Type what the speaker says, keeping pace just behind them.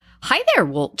Hi there,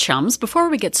 Wolt chums. Before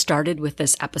we get started with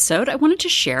this episode, I wanted to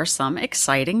share some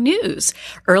exciting news.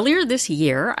 Earlier this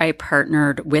year, I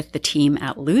partnered with the team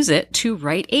at Lose It to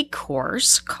write a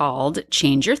course called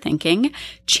Change Your Thinking,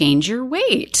 Change Your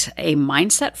Weight, a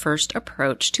mindset-first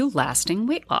approach to lasting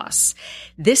weight loss.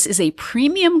 This is a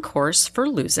premium course for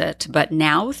Lose It, but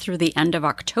now through the end of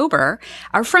October,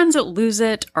 our friends at Lose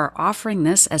It are offering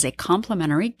this as a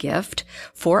complimentary gift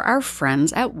for our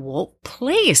friends at Wolt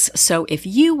Place. So if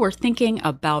you were thinking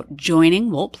about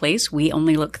joining Wolt Place, We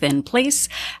Only Look Thin Place,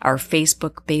 our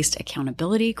Facebook-based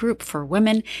accountability group for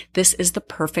women, this is the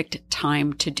perfect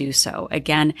time to do so.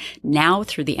 Again, now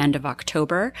through the end of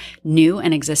October, new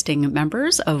and existing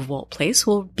members of Wolt Place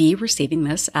will be receiving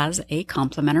this as a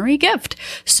complimentary gift.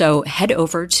 So head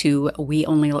over to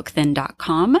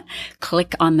weonlylookthin.com,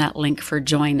 click on that link for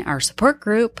join our support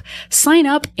group, sign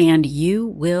up, and you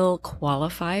will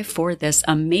qualify for this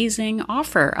amazing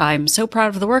offer. I'm so proud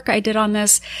of the work I did on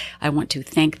this. I want to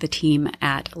thank the team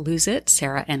at Lose It,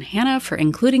 Sarah and Hannah, for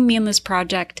including me in this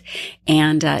project.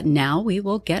 And now we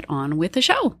will get on with the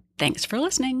show. Thanks for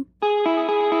listening.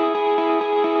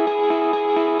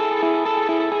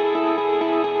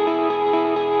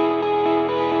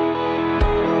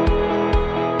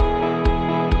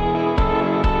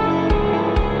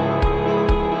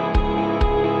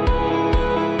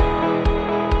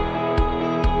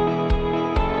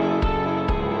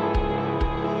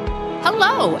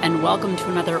 Hello, and welcome to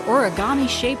another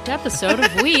origami-shaped episode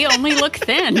of We Only Look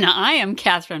Thin. I am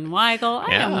Katherine Weigel.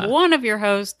 I am one of your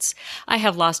hosts. I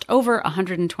have lost over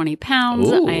 120 pounds.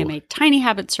 Ooh. I am a Tiny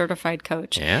Habits certified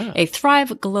coach, a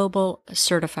Thrive Global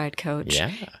certified coach.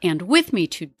 And with me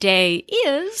today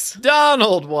is...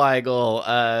 Donald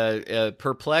Weigel,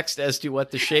 perplexed as to what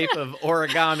the shape of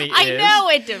origami is. I know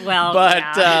it. Well, but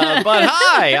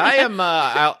hi, I am.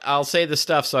 I'll say the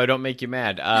stuff so I don't make you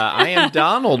mad. I am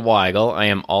Donald Weigel. I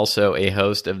am also a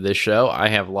host of this show. I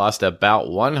have lost about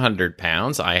 100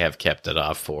 pounds. I have kept it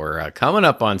off for coming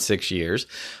up on 6 years.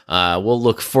 We'll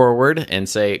look forward and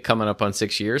say coming up on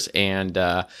 6 years, and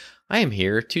I am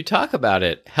here to talk about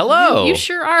it. Hello. You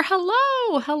sure are.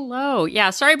 Hello. Yeah,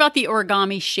 sorry about the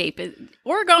origami shape.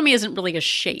 Origami isn't really a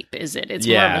shape, is it? It's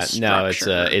more of a structure.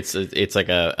 No, it's like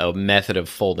a method of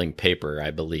folding paper,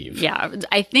 I believe. Yeah,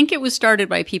 I think it was started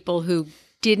by people who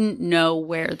didn't know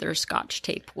where their Scotch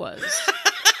tape was.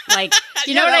 Like,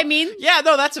 you know what I mean? Yeah,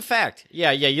 no, that's a fact.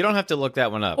 Yeah, you don't have to look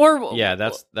that one up.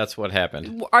 That's what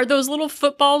happened. Are those little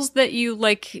footballs that you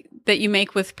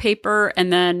make with paper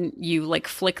and then you like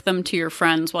flick them to your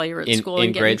friends while you're at school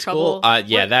and get in trouble?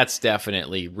 Yeah, that's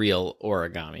definitely real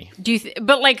origami.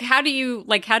 But how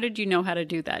did you know how to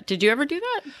do that? Did you ever do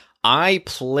that? I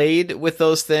played with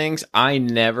those things. I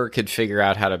never could figure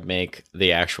out how to make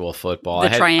the actual football.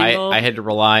 Triangle. I had to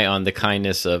rely on the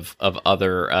kindness of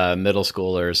other middle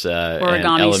schoolers and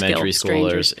elementary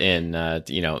schoolers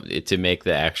to make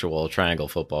the actual triangle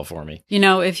football for me. You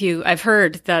know, I've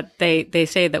heard that they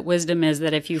say that wisdom is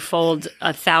that if you fold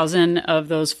 1,000 of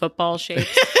those football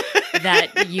shapes,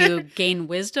 that you gain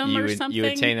wisdom or something. You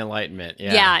attain enlightenment.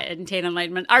 Yeah, attain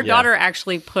enlightenment. Our daughter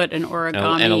actually put an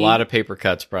origami. And a lot of paper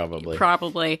cuts,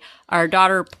 probably. Our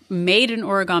daughter made an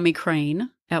origami crane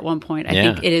at one point. I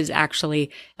think it is actually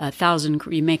 1,000.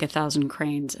 You make 1,000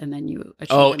 cranes and then you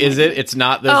achieve enlightenment. Is it? It's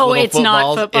not those little footballs?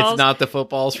 Not footballs? It's not the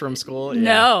footballs from school?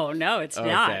 Yeah. No, it's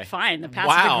not. Fine. The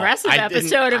passive-aggressive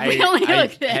episode of We Only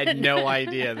Look Thin. I had no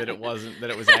idea that it was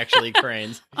actually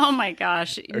cranes. Oh my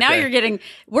gosh. Okay. Now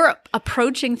we're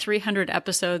approaching 300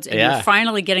 episodes and you're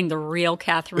finally getting the real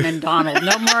Katherine and Donald.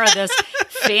 No more of this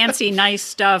fancy, nice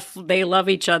stuff. They love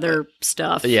each other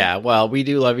stuff. Yeah, well, we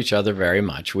do love each other very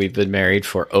much. We've been married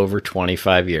for over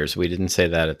 25 years. We didn't say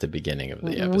that at the beginning of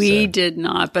the episode. We did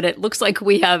not, but it looks like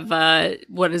we have,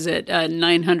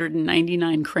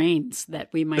 999 cranes that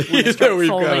we might want to start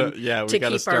folding to keep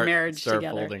our marriage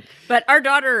together. Folding. But our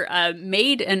daughter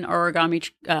made an origami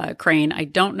crane. I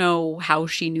don't know how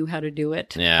she knew how to do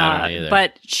it. Yeah, I don't either.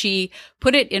 But she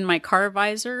put it in my car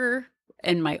visor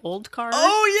in my old car.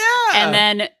 Oh, yeah. And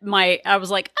then I was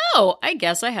like, oh, I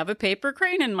guess I have a paper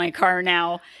crane in my car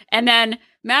now. And then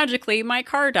magically my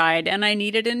car died and I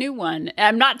needed a new one.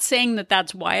 I'm not saying that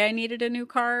that's why I needed a new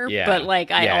car, but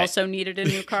I also needed a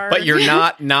new car. But you're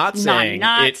not saying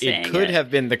saying it could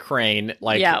have been the crane.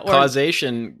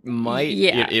 Causation might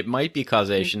it might be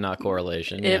causation, not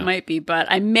correlation. It might be, but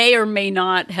I may or may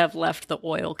not have left the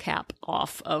oil cap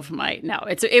off of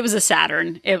it was a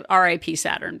Saturn, RIP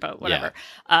Saturn, but whatever.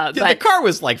 But the car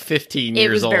was like 15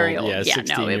 years old. Very old. Yeah,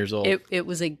 16 years old. It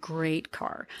was a great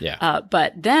car. Yeah.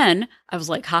 But then I was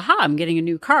like, haha, I'm getting a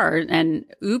new car. And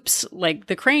oops, like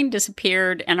the crane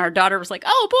disappeared. And our daughter was like,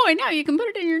 oh boy, now you can put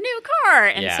it in your new car.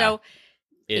 And so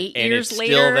 8 years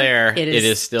later, still there. It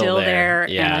is still there,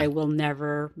 Yeah. and I will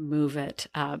never move it.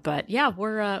 But yeah,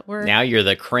 we're now you're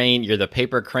the crane. You're the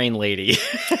paper crane lady.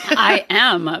 I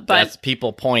am, but that's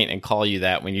people point and call you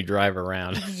that when you drive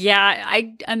around. Yeah,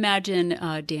 I imagine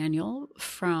Daniel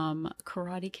from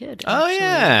Karate Kid. Oh actually.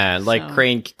 yeah, like So,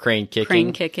 crane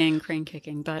kicking. crane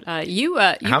kicking. But you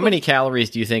How many calories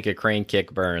do you think a crane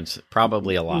kick burns?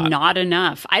 Probably a lot. Not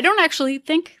enough. I don't actually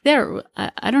think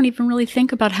I don't even really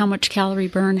think about how much calorie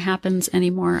burn happens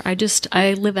anymore. I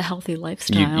live a healthy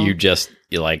lifestyle.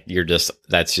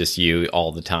 That's just you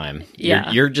all the time.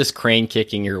 Yeah. You're just crane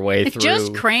kicking your way through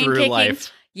just crane through kicking.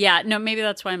 life. Yeah, no, maybe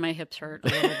that's why my hips hurt a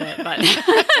little bit. But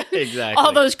Exactly.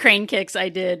 all those crane kicks I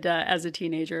did as a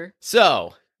teenager.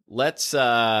 So let's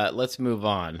move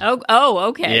on. Oh,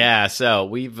 okay. Yeah. So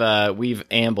we've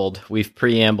preambled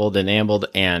and ambled,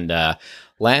 and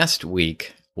last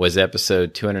week was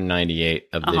episode 298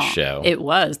 of this show. It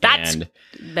was. That's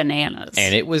bananas.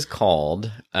 And it was called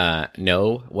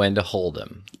Know When to Hold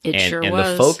 'Em. It and, sure and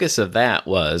was. the focus of that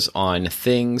was on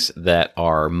things that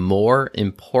are more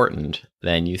important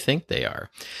than you think they are.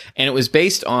 And it was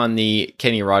based on the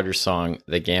Kenny Rogers song,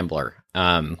 The Gambler.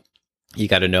 You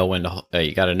got to know when to hold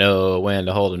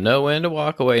 'em, know when to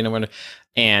walk away, know when to,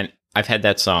 and I've had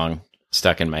that song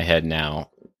stuck in my head now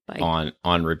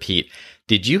on repeat.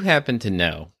 Did you happen to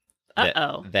know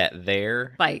that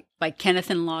they're by Kenneth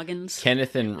and Loggins?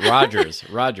 Kenneth and Rogers.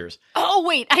 Oh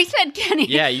wait, I said Kenny.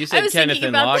 Yeah, you said Kenneth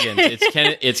and Loggins.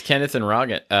 It's Kenneth and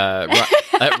Rogers.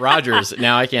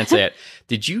 Now I can't say it.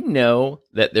 Did you know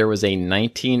that there was a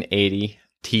 1980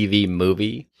 TV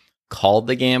movie called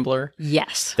The Gambler?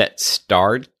 Yes. That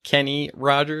starred Kenny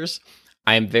Rogers?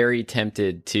 I'm very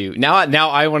tempted to now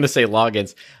I want to say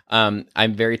Loggins.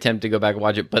 I'm very tempted to go back and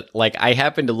watch it, but like I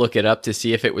happened to look it up to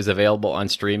see if it was available on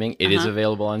streaming. It is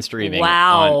available on streaming.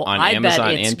 Wow. on I Amazon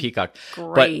bet it's and Peacock.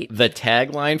 great. But the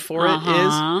tagline for it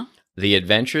is The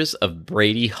Adventures of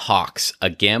Brady Hawks, a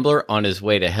gambler on his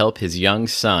way to help his young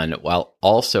son while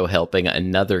also helping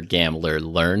another gambler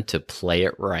learn to play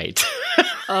it right.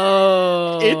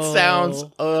 Oh. It sounds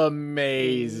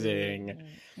amazing.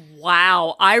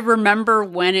 Wow. I remember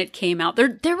when it came out. There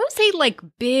was a like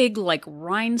big like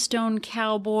rhinestone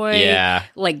cowboy. Yeah.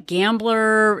 Like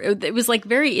gambler. It was like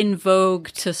very in vogue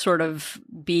to sort of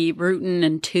be rootin'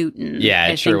 and tootin'. Yeah,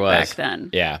 it sure was. Back then.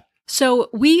 Yeah. So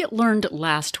we learned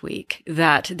last week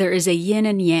that there is a yin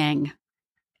and yang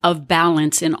of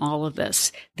balance in all of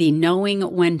this. The knowing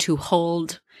when to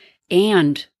hold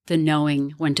and the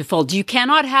knowing when to fold. You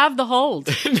cannot have the hold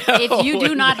if you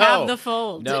do not have the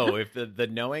fold. No, if the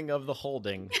knowing of the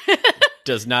holding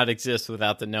does not exist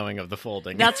without the knowing of the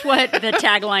folding. That's what the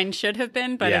tagline should have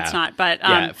been, but it's not.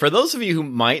 But for those of you who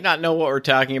might not know what we're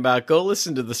talking about, go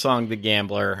listen to the song "The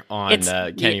Gambler" on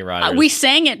Kenny Rogers. We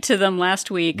sang it to them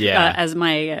last week as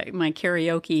my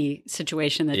karaoke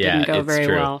situation that didn't go very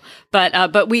well.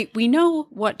 But we know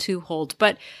what to hold.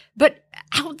 But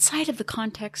outside of the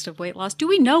context of weight loss, do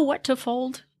we know what to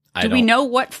fold? Do we know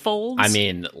what folds? I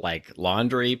mean, like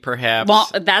laundry, perhaps. Well,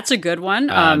 that's a good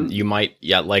one. You might,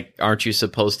 aren't you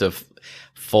supposed to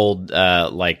fold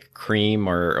like cream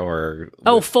or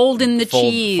fold in the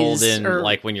cheese? Fold in, or,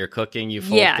 like when you're cooking, you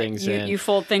fold things in. You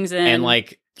fold things in. And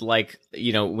like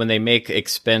when they make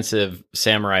expensive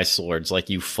samurai swords, like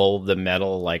you fold the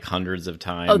metal like hundreds of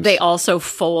times. Oh, they also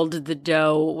fold the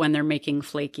dough when they're making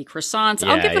flaky croissants.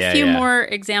 I'll give a few more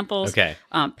examples. Okay.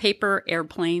 Paper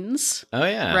airplanes. Oh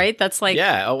yeah. Right? That's like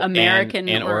American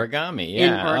and origami.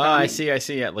 Yeah. Origami. Oh, I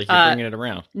see. Yeah, like you're bringing it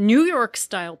around. New York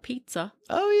style pizza.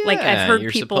 Oh yeah. Like I've heard you're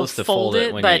people supposed to fold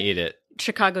it when you eat it.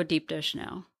 Chicago deep dish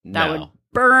now. That would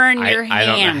burn your hands. I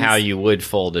don't know how you would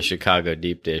fold a Chicago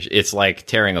deep dish. It's like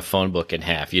tearing a phone book in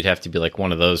half. You'd have to be like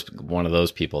one of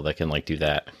those people that can like do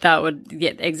that. That would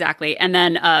exactly. And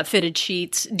then fitted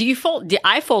sheets. Do you fold?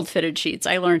 I fold fitted sheets.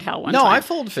 I learned how one time. No, I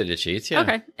fold fitted sheets. Yeah.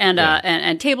 Okay. And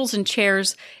and tables and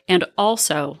chairs, and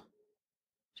also,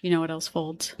 do you know what else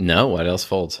folds? No, what else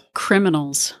folds?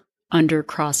 Criminals under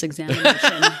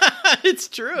cross-examination. It's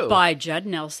true. By Judd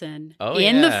Nelson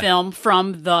in the film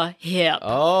From the Hip.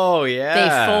 Oh,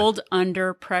 yeah. They fold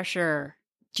under pressure.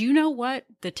 Do you know what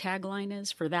the tagline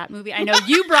is for that movie? I know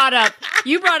you brought up the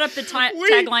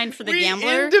tagline for The Gambler.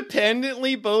 We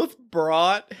independently both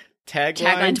brought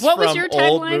taglines What was from your tagline?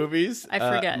 Old movies. I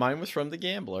forget. Mine was from The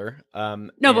Gambler.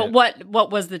 But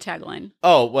what was the tagline?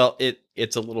 Oh, well,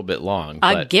 it's a little bit long.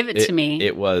 But give it to me.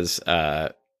 It was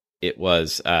It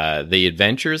was The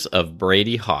Adventures of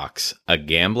Brady Hawks, a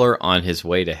gambler on his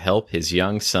way to help his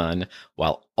young son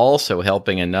while also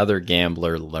helping another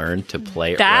gambler learn to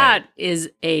play That right. is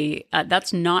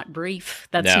that's not brief.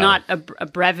 That's No. not a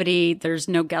brevity. There's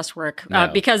no guesswork. No.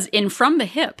 Because in From the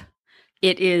Hip,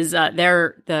 it is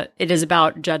it is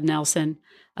about Judd Nelson.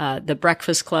 The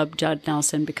Breakfast Club, Judd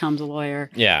Nelson becomes a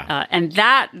lawyer. Yeah. And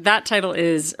that title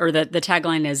is, or the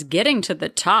tagline is, "Getting to the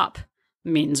top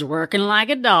means working like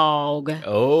a dog."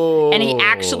 Oh. And he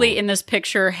actually, in this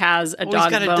picture, has a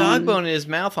dog he's got bone a dog bone in his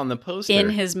mouth on the poster. in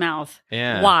his mouth.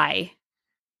 Yeah. Why?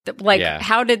 Like, Yeah.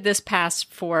 how did this pass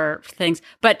for things?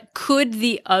 But could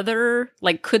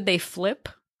could they flip?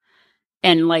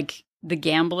 And like, the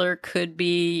gambler could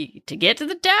be, to get to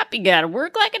the top, you got to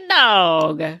work like a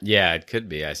dog. Yeah, it could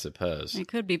be, I suppose. It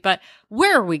could be, but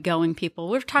where are we going, people?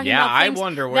 We're talking Yeah, about I things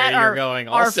wonder where that you're going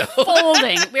also. are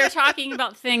folding. We're talking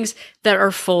about things that are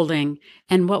folding,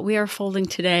 and what we are folding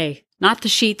today. Not the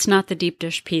sheets, not the deep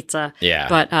dish pizza. Yeah.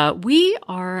 But we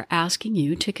are asking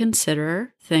you to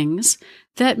consider things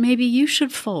that maybe you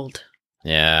should fold.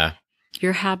 Yeah.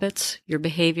 Your habits, your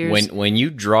behaviors. When you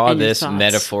draw and your this thoughts.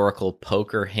 metaphorical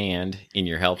poker hand in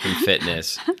your health and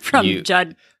fitness, From you-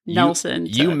 Judd Nelson.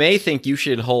 you may think you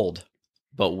should hold,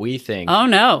 but we think Oh,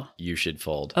 no. you should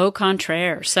fold. Au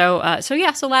contraire. So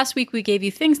last week we gave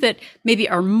you things that maybe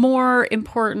are more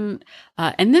important.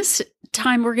 And this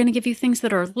time we're going to give you things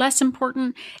that are less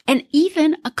important, and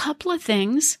even a couple of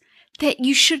things that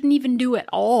you shouldn't even do at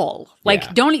all. Like,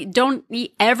 Yeah. don't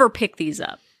ever pick these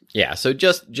up Yeah, so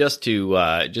just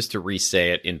to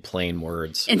re-say it in plain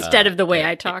words instead of the way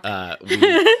I talk.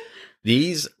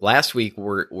 These last week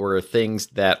were things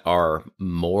that are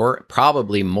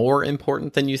probably more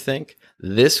important than you think.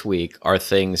 This week are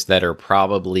things that are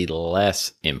probably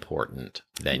less important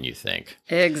than you think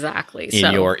Exactly.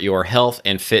 in your health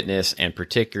and fitness, and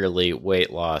particularly weight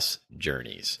loss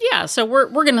journeys. Yeah, so we're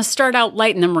going to start out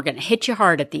light, and then we're going to hit you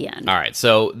hard at the end. All right,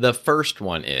 so the first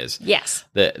one is Yes.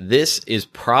 this is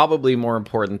probably more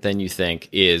important than you think,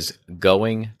 is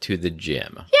going to the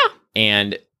gym. Yeah.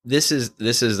 And this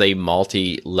is a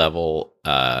multi-level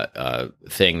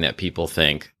thing that people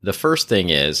think. The first thing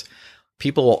is,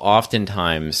 people will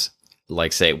oftentimes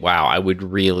like say, wow, I would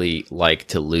really like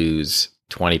to lose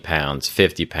 20 pounds,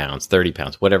 50 pounds, 30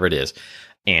 pounds, whatever it is.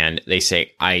 And they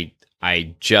say, I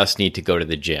just need to go to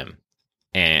the gym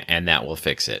and that will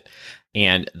fix it.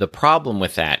 And the problem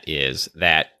with that is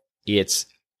that it's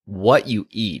what you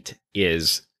eat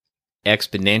is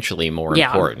exponentially more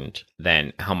important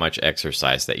than how much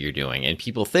exercise that you're doing. And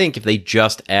people think if they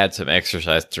just add some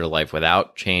exercise to their life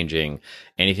without changing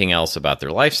anything else about their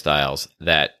lifestyles,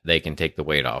 that they can take the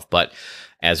weight off. But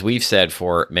as we've said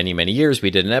for many, many years,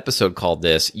 we did an episode called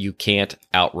this, you can't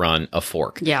outrun a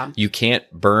fork. Yeah. You can't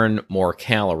burn more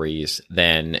calories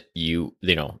than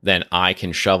than I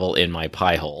can shovel in my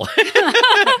pie hole.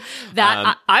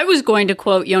 I was going to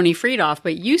quote Yoni Freedhoff,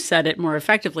 but you said it more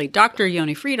effectively. Dr.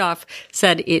 Yoni Freedhoff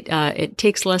said it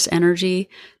takes less energy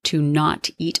to not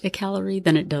eat a calorie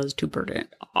than it does to burn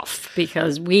it off,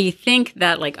 because we think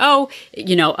that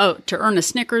to earn a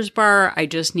Snickers bar, I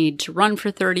just need to run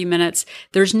for 30 minutes.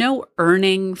 There's no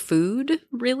earning food,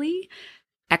 really.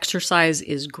 Exercise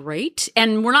is great.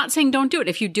 And we're not saying don't do it.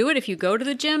 If you do it, if you go to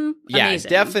the gym, amazing.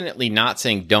 Definitely not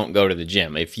saying don't go to the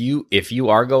gym. If you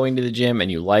are going to the gym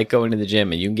and you like going to the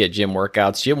gym and you can get gym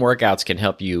workouts can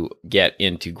help you get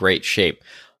into great shape,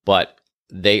 but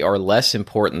they are less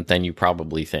important than you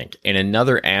probably think. And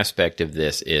another aspect of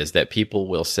this is that people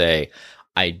will say,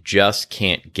 I just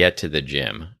can't get to the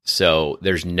gym, so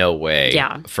there's no way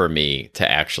for me to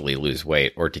actually lose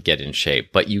weight or to get in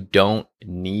shape. But you don't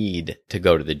need to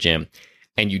go to the gym.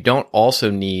 And you don't also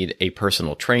need a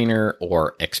personal trainer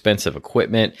or expensive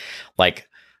equipment. Like,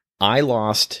 I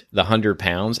lost the 100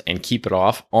 pounds and keep it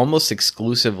off almost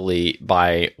exclusively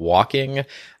by walking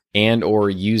and or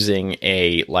using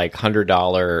a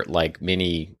 $100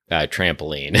 mini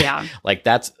trampoline. Yeah.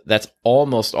 That's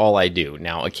almost all I do.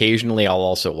 Now, occasionally I'll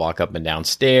also walk up and down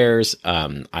stairs.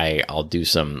 I'll do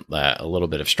some a little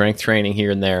bit of strength training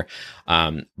here and there.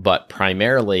 But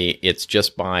primarily it's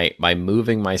just by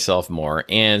moving myself more,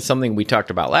 and something we talked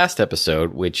about last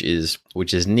episode, which is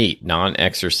NEAT,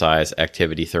 non-exercise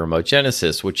activity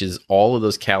thermogenesis, which is all of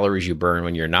those calories you burn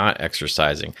when you're not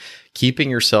exercising, keeping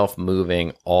yourself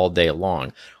moving all day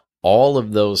long. All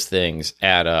of those things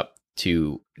add up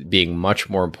to being much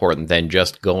more important than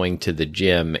just going to the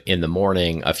gym in the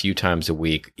morning a few times a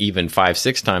week, even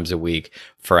 5-6 times a week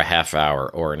for a half hour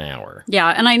or an hour. Yeah.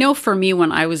 And I know for me,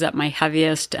 when I was at my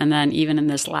heaviest, and then even in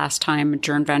this last time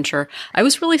joint venture, I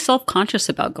was really self-conscious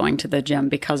about going to the gym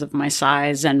because of my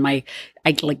size and I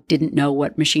didn't know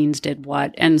what machines did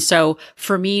what. And so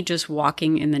for me, just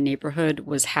walking in the neighborhood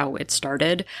was how it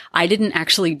started. I didn't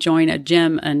actually join a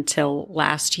gym until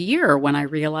last year when I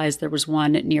realized there was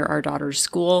one near our daughter's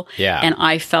school. Yeah. And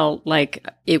I felt like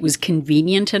it was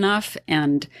convenient enough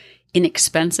and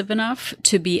inexpensive enough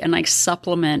to be a nice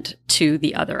supplement to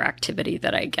the other activity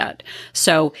that I get.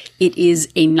 So it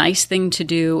is a nice thing to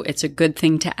do. It's a good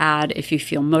thing to add if you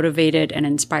feel motivated and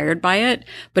inspired by it.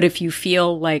 But if you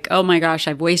feel like, oh my gosh,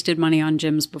 I've wasted money on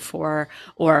gyms before,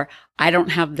 or I don't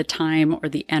have the time or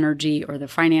the energy or the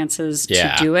finances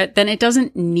to do it, then it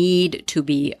doesn't need to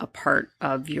be a part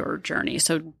of your journey.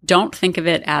 So don't think of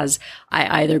it as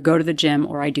I either go to the gym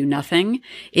or I do nothing.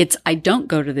 It's I don't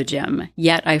go to the gym,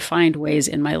 yet I find ways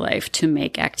in my life to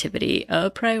make activity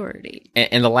a priority.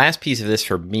 And the last piece of this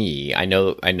for me, I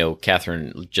know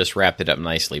Catherine just wrapped it up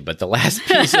nicely, but the last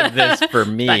piece of this for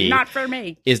me, but not for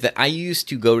me, is that I used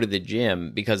to go to the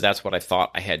gym because that's what I thought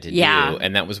I had to do.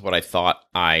 And that was what I thought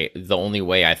the only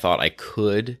way I thought I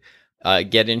could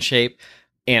get in shape.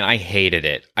 And I hated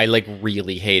it. I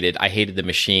really hated. I hated the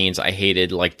machines. I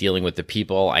hated dealing with the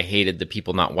people. I hated the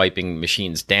people not wiping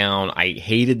machines down. I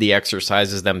hated the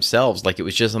exercises themselves. It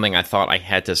was just something I thought I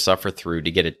had to suffer through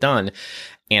to get it done.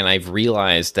 And I've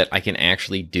realized that I can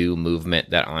actually do movement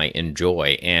that I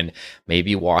enjoy. And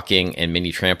maybe walking and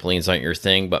mini trampolines aren't your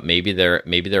thing, but maybe there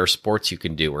are sports you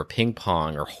can do, or ping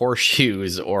pong, or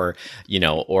horseshoes, or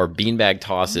or beanbag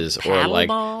tosses, or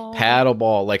paddle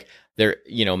ball. There,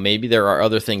 maybe there are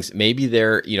other things. Maybe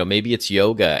maybe it's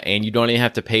yoga, and you don't even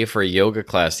have to pay for a yoga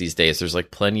class these days. There's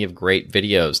plenty of great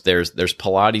videos. There's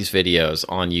Pilates videos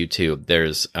on YouTube.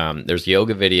 There's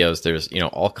yoga videos. There's,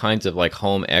 all kinds of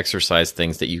home exercise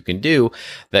things that you can do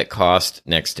that cost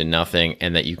next to nothing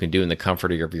and that you can do in the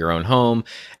comfort of your own home.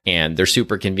 And they're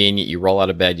super convenient. You roll out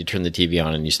of bed, you turn the TV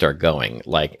on, and you start going.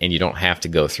 And you don't have to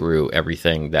go through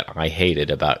everything that I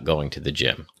hated about going to the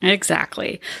gym.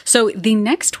 Exactly. So the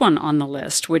next one on the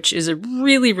list, which is a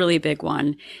really, really big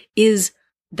one, is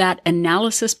that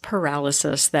analysis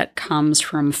paralysis that comes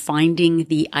from finding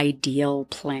the ideal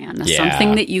plan,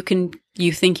 something that you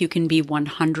think you can be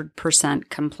 100%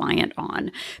 compliant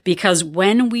on. Because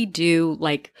when we do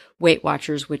Weight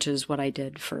Watchers, which is what I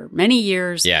did for many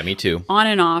years. Yeah, me too. On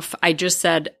and off, I just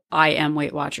said, I am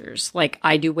Weight Watchers.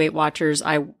 I do Weight Watchers.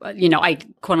 I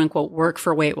quote unquote work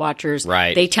for Weight Watchers.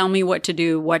 Right. They tell me what to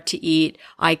do, what to eat.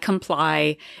 I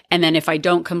comply. And then if I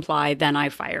don't comply, then I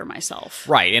fire myself.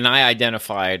 Right. And I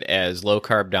identified as low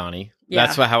carb Donnie. Yeah.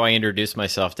 That's how I introduced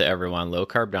myself to everyone, low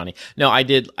carb Donnie. No, I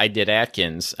did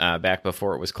Atkins back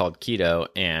before it was called keto,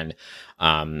 and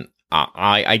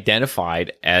I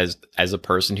identified as a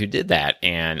person who did that,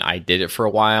 and I did it for a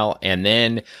while. And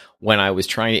then when I was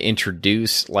trying to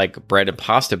introduce bread and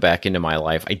pasta back into my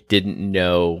life, I didn't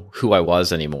know who I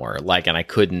was anymore. And I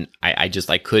couldn't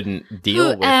deal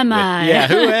with. Who am I? Yeah,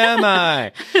 who am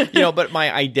I? But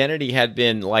my identity had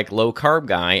been low carb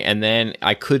guy, and then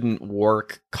I couldn't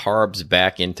work carbs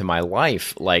back into my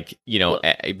life,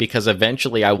 because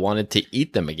eventually I wanted to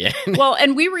eat them again. Well,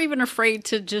 and we were even afraid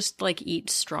to just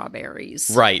eat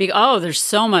strawberries. Right. There's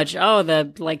so much.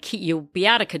 You'll be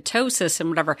out of ketosis and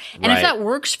whatever. And if that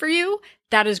works for you,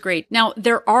 that is great. Now,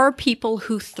 there are people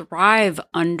who thrive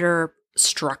under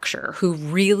structure, who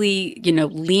really,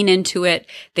 lean into it.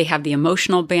 They have the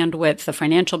emotional bandwidth, the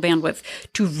financial bandwidth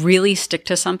to really stick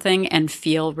to something and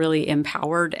feel really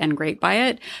empowered and great by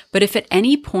it. But if at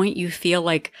any point you feel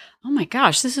oh my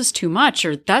gosh, this is too much,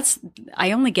 or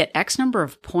I only get X number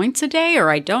of points a day, or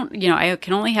I don't, I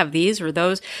can only have these or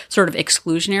those sort of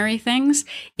exclusionary things.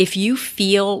 If you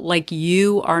feel like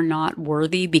you are not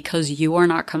worthy because you are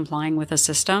not complying with a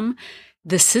system,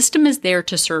 the system is there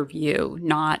to serve you,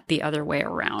 not the other way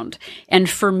around. And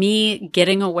for me,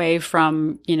 getting away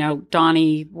from,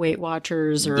 Donnie Weight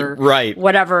Watchers or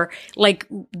whatever,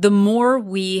 the more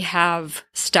we have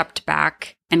stepped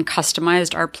back and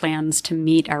customized our plans to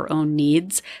meet our own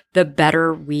needs, the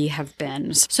better we have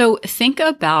been. So think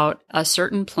about a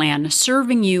certain plan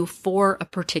serving you for a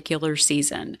particular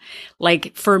season.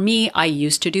 For me, I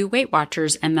used to do Weight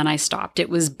Watchers and then I stopped. It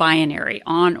was binary,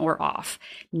 on or off.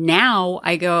 Now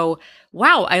I go,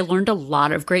 wow, I learned a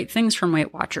lot of great things from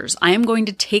Weight Watchers. I am going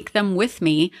to take them with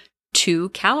me to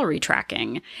calorie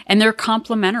tracking, and they're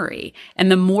complementary.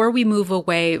 And the more we move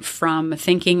away from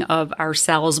thinking of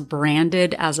ourselves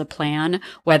branded as a plan,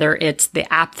 whether it's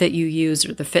the app that you use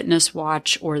or the fitness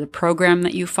watch or the program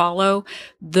that you follow,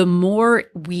 the more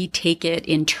we take it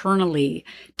internally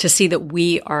to see that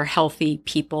we are healthy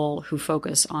people who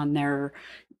focus on their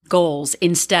goals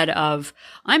instead of,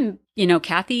 I'm,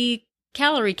 Kathy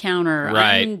Calorie Counter,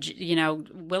 right.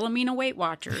 I'm, Wilhelmina Weight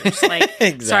Watchers. Like,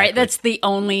 exactly. Sorry, that's the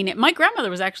only name. My grandmother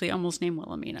was actually almost named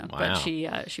Wilhelmina, wow. but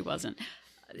she wasn't.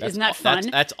 Isn't that fun?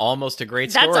 That's almost a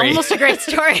great story. That's almost a great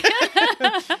story.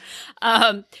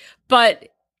 But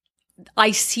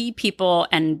I see people,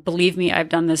 and believe me, I've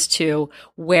done this too,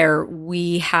 where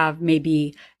we have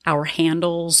maybe our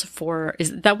handles for,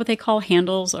 is that what they call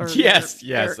handles? Or yes,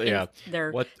 yeah. What's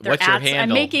your handle?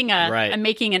 I'm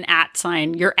making an at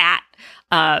sign. Your at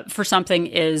for something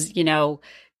is,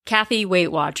 Kathy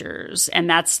Weight Watchers. And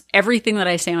that's everything that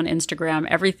I say on Instagram,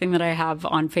 everything that I have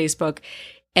on Facebook.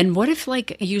 And what if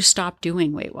you stop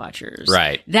doing Weight Watchers?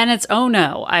 Right. Then it's, oh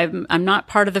no, I'm not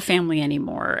part of the family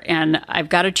anymore, and I've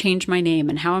got to change my name,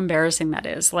 and how embarrassing that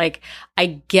is.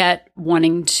 I get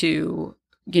wanting to,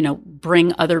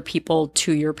 bring other people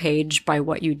to your page by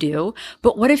what you do.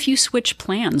 But what if you switch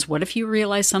plans? What if you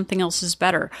realize something else is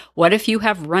better? What if you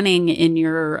have running in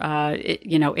your,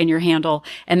 in your handle,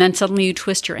 and then suddenly you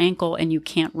twist your ankle and you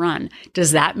can't run?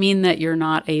 Does that mean that you're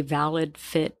not a valid,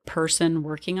 fit person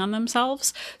working on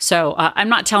themselves? So I'm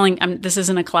not telling, this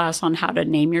isn't a class on how to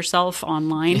name yourself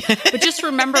online, but just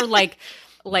remember,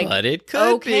 but it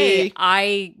could be.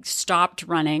 I stopped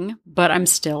running, but I'm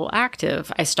still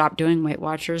active. I stopped doing Weight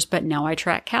Watchers, but now I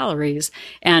track calories.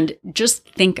 And just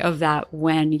think of that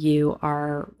when you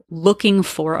are looking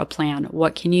for a plan.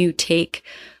 What can you take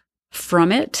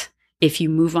from it if you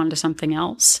move on to something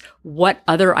else? What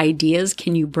other ideas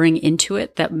can you bring into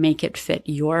it that make it fit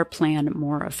your plan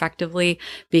more effectively?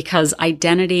 Because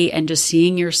identity and just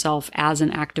seeing yourself as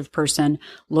an active person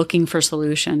looking for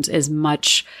solutions is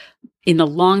in the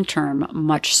long term,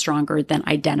 much stronger than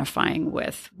identifying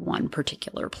with one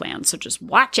particular plan. So just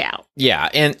watch out. Yeah.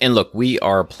 And look, we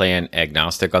are plan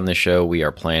agnostic on the show. We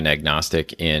are plan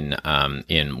agnostic in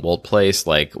Wold Place.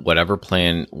 Whatever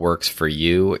plan works for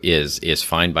you is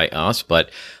fine by us.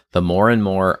 But the more and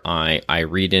more I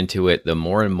read into it, the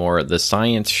more and more the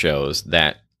science shows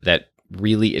that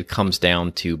really it comes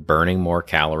down to burning more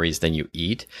calories than you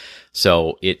eat.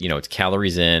 So it's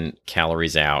calories in,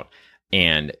 calories out.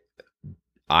 And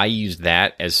I use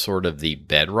that as sort of the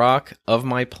bedrock of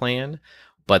my plan,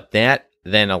 but that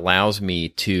then allows me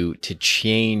to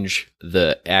change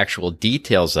the actual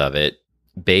details of it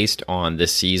based on the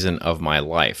season of my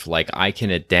life. I can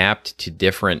adapt to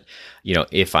different,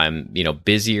 if I'm,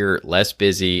 busier, less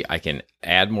busy, I can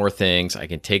add more things. I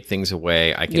can take things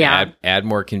away. I can add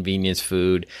more convenience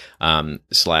food, /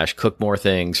 cook more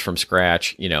things from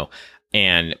scratch,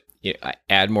 and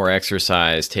add more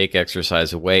exercise, take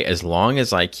exercise away. As long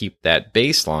as I keep that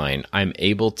baseline, I'm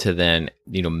able to then,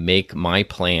 make my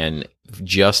plan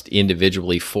just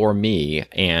individually for me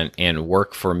and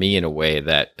work for me in a way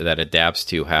that adapts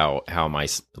to how my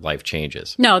life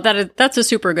changes. No, that's a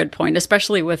super good point,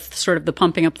 especially with sort of the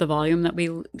pumping up the volume that we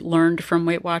learned from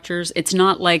Weight Watchers. It's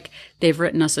not like they've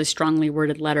written us a strongly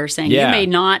worded letter saying you may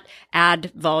not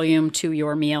add volume to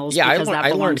your meals. Yeah, because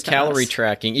I learned calorie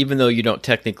tracking, even though you don't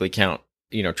technically count,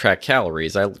 track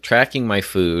calories. Tracking my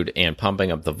food and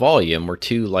pumping up the volume were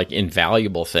two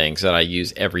invaluable things that I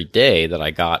use every day that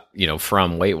I got,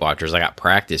 from Weight Watchers. I got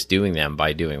practice doing them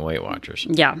by doing Weight Watchers.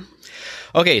 Yeah.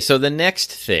 Okay. So the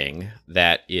next thing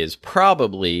that is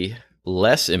probably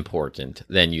less important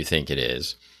than you think it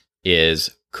is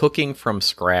cooking from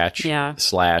scratch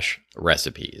 /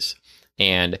 recipes.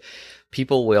 And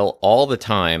people will all the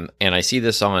time, and I see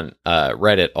this on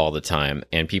Reddit all the time,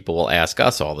 and people will ask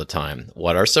us all the time,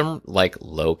 what are some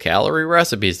low-calorie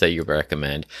recipes that you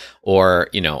recommend? Or,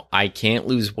 I can't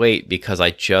lose weight because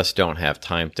I just don't have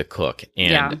time to cook.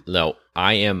 And no,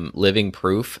 I am living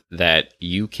proof that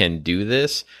you can do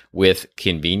this with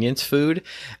convenience food.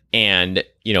 And,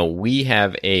 we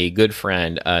have a good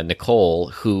friend, Nicole,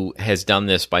 who has done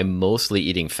this by mostly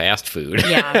eating fast food.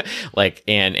 Yeah.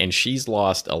 And she's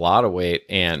lost a lot of weight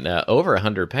and over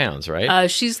 100 pounds, right?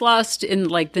 She's lost in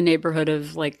the neighborhood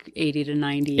of 80 to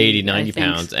 90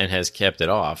 pounds and has kept it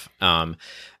off.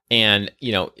 And,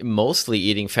 mostly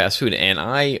eating fast food. And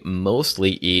I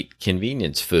mostly eat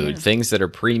convenience food, things that are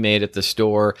pre-made at the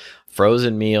store,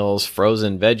 frozen meals,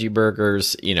 frozen veggie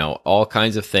burgers, all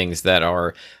kinds of things that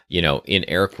are, in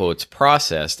air quotes,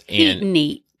 processed. Heat and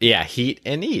eat. Yeah, heat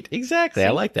and eat. Exactly. See?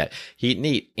 I like that. Heat and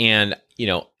eat. And,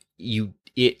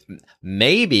 it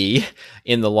maybe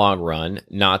in the long run,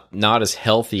 not as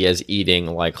healthy as eating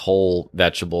like whole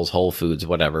vegetables, whole foods,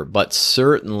 whatever, but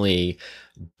certainly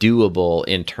doable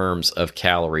in terms of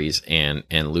calories and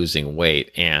losing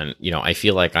weight. And, I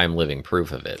feel like I'm living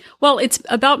proof of it. Well, it's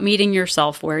about meeting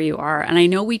yourself where you are. And I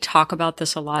know we talk about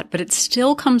this a lot, but it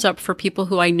still comes up for people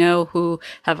who I know who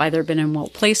have either been in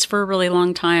Wilt Place for a really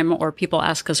long time, or people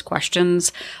ask us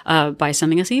questions by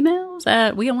sending us emails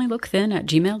at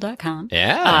weonlylookthin@gmail.com.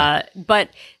 Yeah. But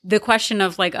the question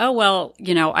of like, oh, well,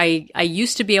 I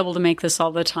used to be able to make this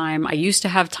all the time. I used to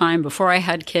have time before I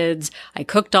had kids. I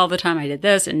cooked all the time. I did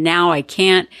this, and now I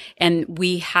can't. And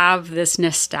we have this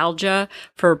nostalgia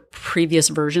for previous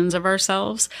versions of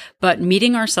ourselves. But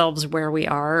meeting ourselves where we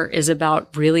are is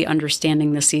about really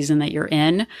understanding the season that you're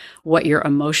in, what your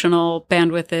emotional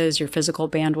bandwidth is, your physical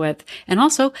bandwidth, and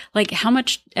also like how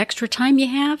much extra time you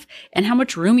have and how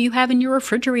much room you have in your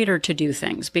refrigerator to do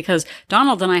things. Because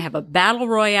Donald and I have a battle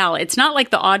royale. It's not like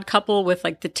the Odd Couple with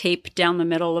like the tape down the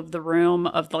middle of the room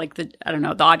of like the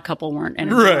Odd Couple weren't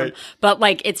in a room. But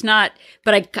like it's not,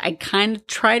 but I kind of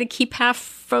try to keep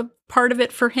half a part of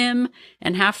it for him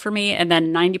and half for me, and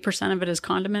then 90% of it is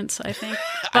condiments, I think.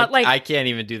 But I can't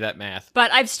even do that math.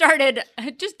 But I've started,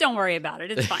 just don't worry about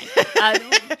it. It's fine.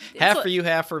 Half for you,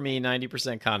 half for me,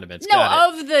 90% condiments. No,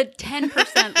 of the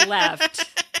 10%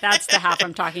 left, that's the half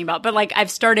I'm talking about. But like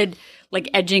I've started like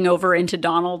edging over into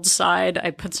Donald's side.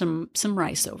 I put some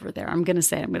rice over there. I'm going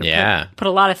to put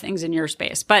a lot of things in your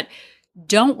space. But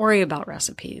don't worry about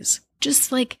recipes.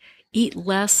 Just like eat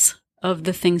less of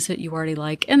the things that you already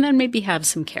like, and then maybe have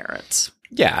some carrots.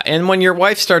 Yeah, and when your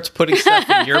wife starts putting stuff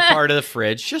in your part of the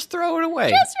fridge, just throw it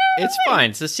away. It's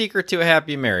fine. It's the secret to a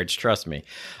happy marriage, trust me.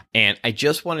 And I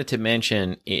just wanted to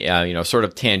mention, sort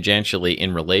of tangentially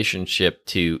in relationship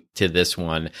to this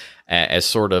one, as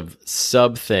sort of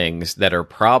sub things that are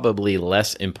probably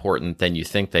less important than you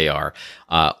think they are,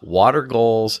 water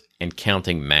goals and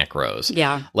counting macros.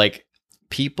 Yeah. Like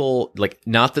people, like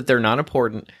not that they're not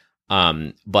important,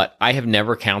 but I have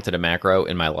never counted a macro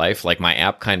in my life. Like my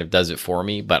app kind of does it for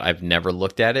me, but I've never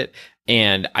looked at it.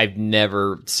 And I've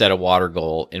never set a water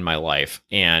goal in my life.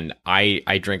 And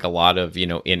I drink a lot of,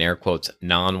 in air quotes,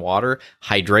 non-water.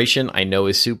 Hydration I know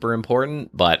is super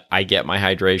important, but I get my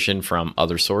hydration from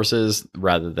other sources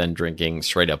rather than drinking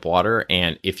straight up water.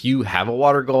 And if you have a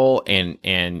water goal and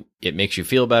it makes you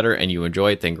feel better and you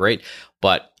enjoy it, then great.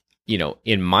 But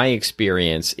in my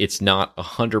experience, it's not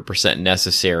 100%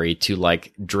 necessary to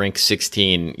like drink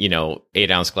 16,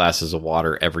 8-ounce glasses of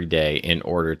water every day in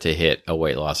order to hit a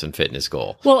weight loss and fitness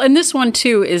goal. Well, and this one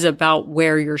too is about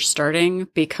where you're starting,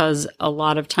 because a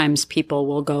lot of times people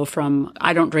will go from,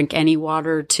 I don't drink any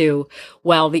water to,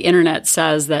 well, the internet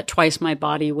says that twice my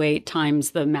body weight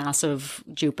times the mass of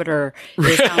Jupiter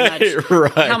is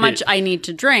how much I need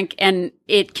to drink. And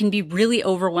it can be really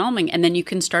overwhelming. And then you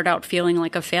can start out feeling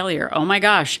like a failure. Oh my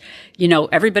gosh,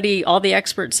 everybody, all the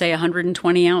experts say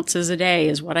 120 ounces a day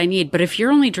is what I need. But if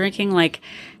you're only drinking like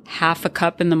half a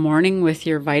cup in the morning with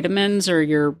your vitamins or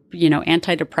your,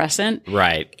 antidepressant,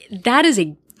 right, that is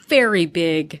a very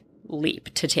big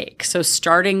leap to take. So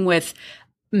starting with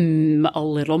a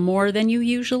little more than you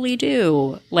usually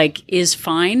do, like, is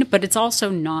fine, but it's also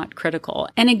not critical.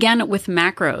 And again, with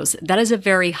macros, that is a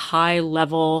very high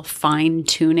level fine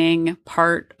tuning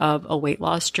part of a weight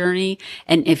loss journey.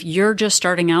 And if you're just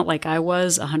starting out like I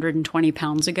was 120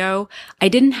 pounds ago, I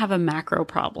didn't have a macro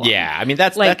problem. Yeah. I mean,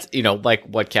 that's, like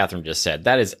what Catherine just said,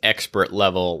 that is expert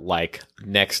level, like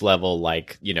next level,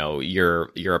 like,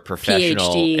 you're a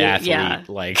professional PhD, athlete,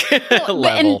 like level.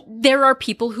 And there are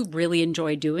people who really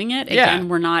enjoy doing it. Again,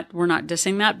 we're not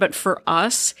dissing that, but for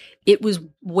us, it was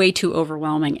way too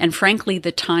overwhelming. And frankly,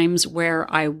 the times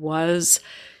where I was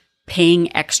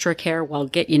paying extra care,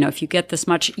 if you get this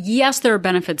much, yes, there are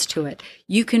benefits to it.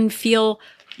 You can feel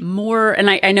more, and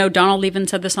I know Donald even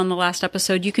said this on the last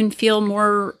episode, you can feel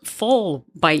more full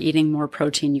by eating more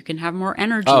protein. You can have more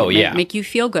energy, make you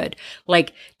feel good.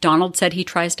 Like Donald said, he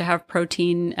tries to have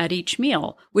protein at each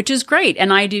meal, which is great.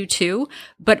 And I do too.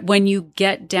 But when you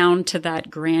get down to that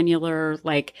granular,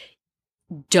 like,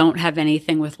 don't have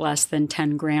anything with less than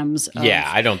 10 grams of,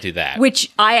 I don't do that.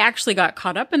 Which I actually got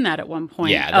caught up in that at one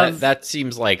point. Yeah, that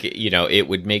seems like, it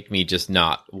would make me just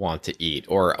not want to eat,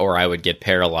 or I would get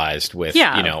paralyzed with,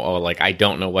 I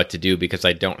don't know what to do because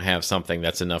I don't have something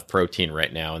that's enough protein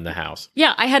right now in the house.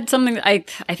 Yeah, I had something, I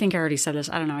think I already said this.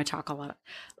 I don't know, I talk a lot.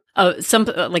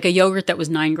 Like a yogurt that was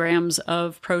 9 grams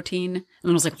of protein.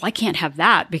 And I was like, well, I can't have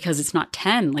that because it's not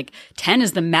 10. Like 10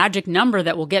 is the magic number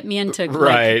that will get me into,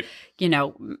 right.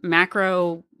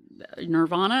 Macro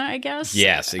nirvana, I guess.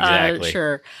 Yes, exactly.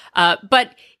 Sure.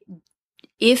 But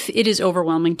If it is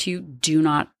overwhelming to you, do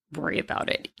not worry about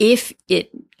it. If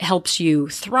it helps you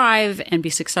thrive and be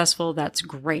successful, that's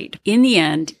great. In the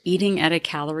end, eating at a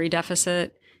calorie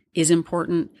deficit is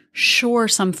important. Sure,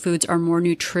 some foods are more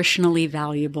nutritionally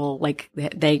valuable. Like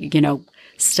they,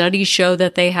 studies show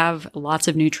that they have lots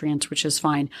of nutrients, which is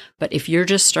fine. But if you're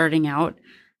just starting out,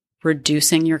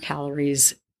 reducing your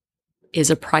calories is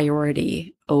a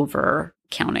priority over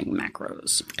counting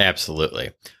macros.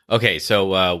 Absolutely. Okay,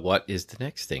 so what is the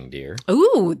next thing, dear?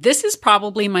 Ooh, this is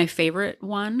probably my favorite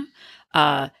one.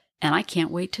 And I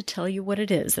can't wait to tell you what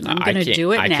it is. And I'm going to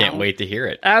do it now. I can't wait to hear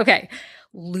it. Okay.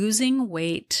 Losing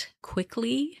weight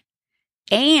quickly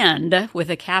and with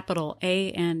a capital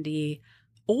A-N-D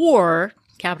or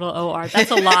capital O-R.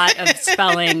 That's a lot of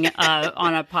spelling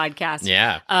on a podcast.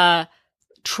 Yeah.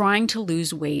 Trying to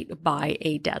lose weight by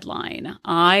a deadline.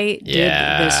 I did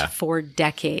this for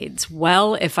decades.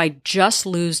 Well, if I just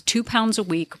lose 2 pounds a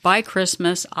week by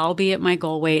Christmas, I'll be at my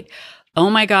goal weight. Oh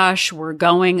my gosh,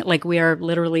 we are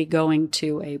literally going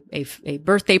to a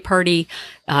birthday party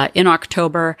in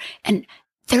October. And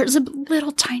there's a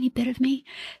little tiny bit of me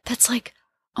that's like,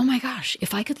 oh my gosh,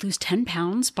 if I could lose 10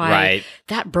 pounds by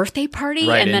that birthday party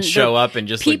and then show up and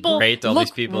just look great, all these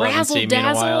people haven't seen me in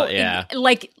a while. Yeah.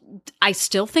 I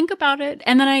still think about it.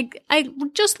 And then I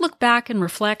just look back and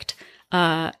reflect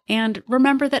and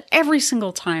remember that every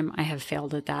single time I have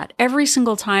failed at that, every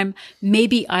single time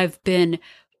maybe I've been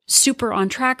super on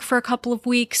track for a couple of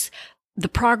weeks, the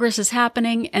progress is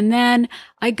happening, and then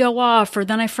I go off, or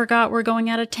then I forgot we're going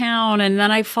out of town, and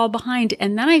then I fall behind,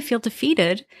 and then I feel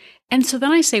defeated. And so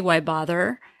then I say, why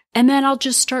bother? And then I'll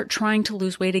just start trying to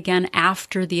lose weight again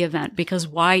after the event, because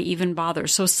why even bother?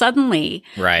 So suddenly,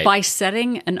 by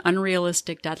setting an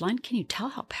unrealistic deadline, can you tell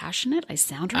how passionate I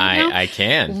sound right now? I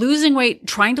can.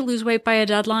 Trying to lose weight by a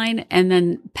deadline and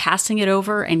then passing it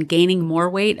over and gaining more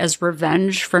weight as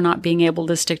revenge for not being able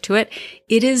to stick to it.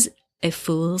 It is a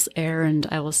fool's errand.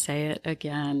 I will say it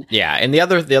again. Yeah. And the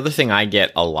other thing I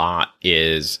get a lot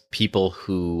is people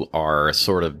who are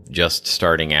sort of just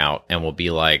starting out and will be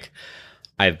like,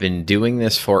 I've been doing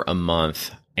this for a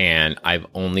month and I've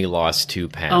only lost 2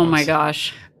 pounds. Oh my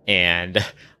gosh. And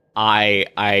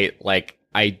I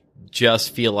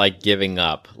just feel like giving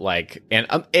up. And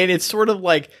it's sort of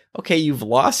like, okay, you've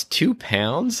lost 2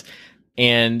 pounds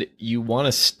and you want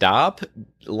to stop,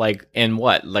 and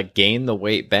what? Gain the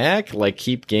weight back?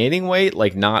 Keep gaining weight?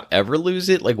 Not ever lose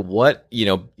it? What?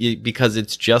 Because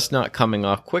it's just not coming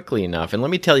off quickly enough. And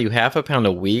let me tell you, 0.5 pound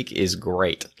a week is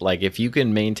great. If you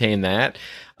can maintain that,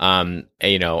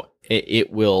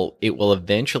 it will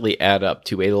eventually add up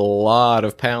to a lot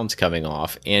of pounds coming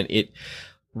off. And it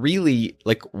really,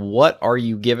 what are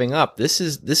you giving up? This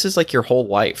is like your whole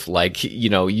life.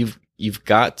 You've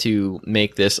got to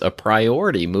make this a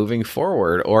priority moving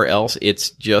forward, or else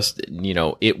it's just,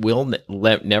 it will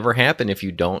never happen if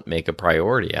you don't make a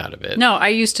priority out of it. No, I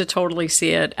used to totally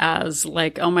see it as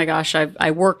oh my gosh,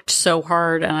 I worked so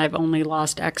hard and I've only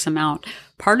lost X amount.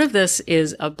 Part of this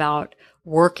is about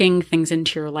working things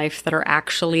into your life that are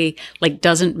actually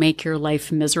doesn't make your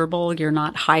life miserable. You're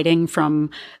not hiding from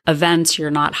events.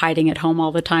 You're not hiding at home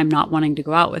all the time, not wanting to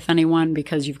go out with anyone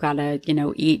because you've got to,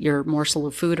 eat your morsel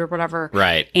of food or whatever.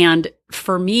 Right. And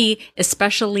for me,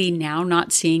 especially now,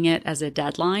 not seeing it as a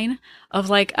deadline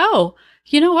of oh,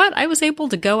 you know what? I was able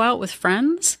to go out with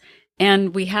friends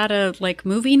and we had a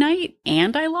movie night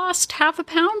and I lost 0.5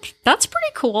 pound. That's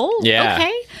pretty cool. Yeah,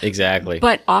 okay. Exactly.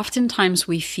 But oftentimes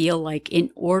we feel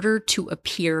in order to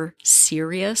appear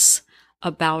serious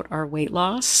about our weight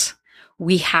loss,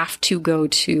 we have to go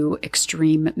to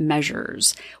extreme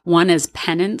measures. One is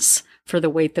penance for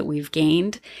the weight that we've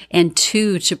gained, and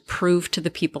 2, to prove to the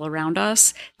people around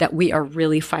us that we are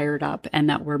really fired up and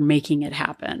that we're making it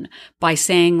happen. By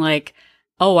saying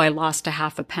oh, I lost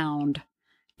 0.5 pound.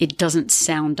 It doesn't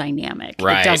sound dynamic.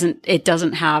 Right. It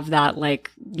doesn't have that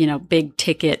big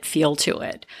ticket feel to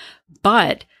it.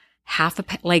 But how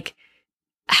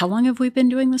long have we been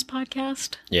doing this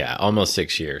podcast? Yeah, almost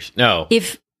 6 years. No.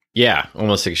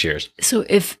 Almost 6 years. So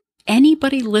if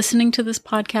anybody listening to this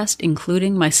podcast,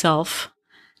 including myself,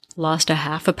 lost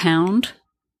 0.5 pound,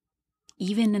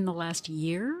 even in the last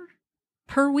year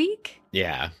per week?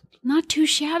 Yeah. Not too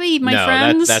shabby, my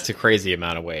friends. No, that's a crazy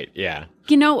amount of weight. Yeah.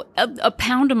 A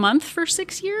pound a month for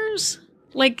 6 years?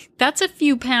 That's a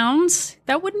few pounds.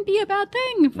 That wouldn't be a bad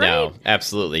thing, right? No,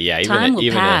 absolutely. Yeah. Even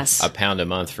a pound a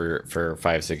month for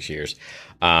 5-6 years.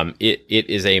 It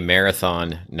is a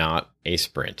marathon, not a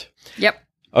sprint. Yep.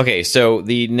 Okay, so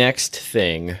the next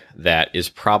thing that is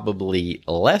probably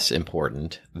less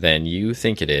important than you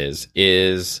think it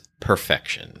is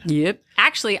perfection. Yep.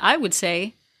 Actually, I would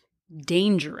say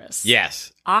dangerous.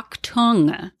 Yes.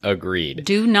 Achtung. Agreed.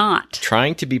 Do not.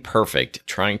 Trying to be perfect,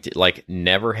 trying to like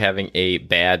never having a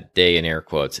bad day in air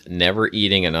quotes, never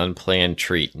eating an unplanned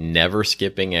treat, never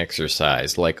skipping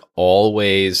exercise, like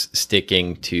always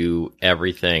sticking to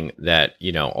everything that,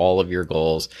 you know, all of your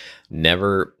goals,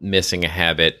 never missing a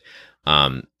habit.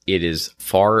 It is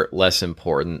far less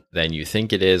important than you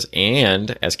think it is.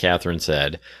 And as Catherine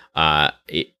said,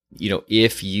 you know,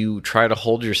 if you try to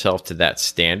hold yourself to that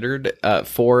standard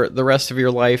for the rest of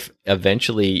your life,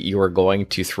 eventually you are going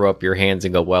to throw up your hands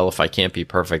and go, well, if I can't be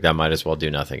perfect, I might as well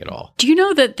do nothing at all. Do you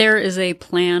know that there is a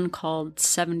plan called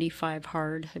 75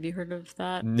 Hard? Have you heard of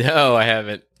that? No, I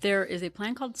haven't. There is a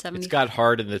plan called 75. It's got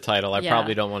hard in the title. I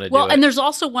probably don't want to do it. Well, and there's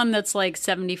also one that's like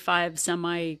 75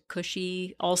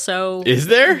 semi-cushy also. Is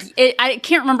there? I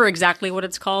can't remember exactly what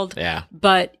it's called. Yeah.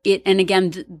 But and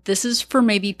again, this is for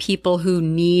maybe people who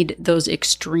need those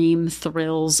extreme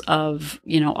thrills of,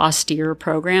 you know, austere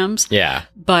programs. Yeah.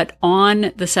 But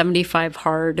on the 75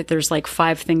 Hard, there's like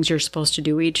 5 things you're supposed to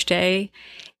do each day.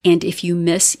 And if you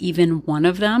miss even one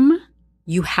of them,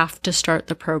 you have to start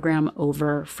the program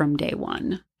over from day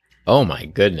one. Oh my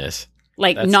goodness.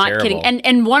 Like, That's not terrible. kidding.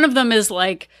 And one of them is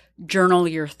like journal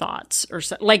your thoughts or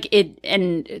so, like it.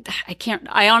 And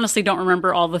I honestly don't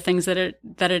remember all the things that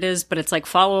it is, but it's like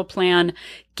follow a plan,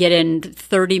 get in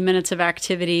 30 minutes of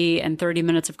activity and 30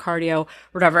 minutes of cardio,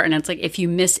 whatever. And it's like, if you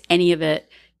miss any of it,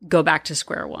 go back to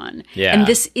square one. Yeah. And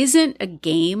this isn't a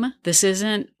game. This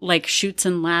isn't like Chutes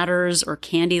and Ladders or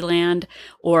Candyland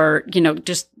or, you know,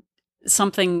 just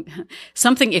something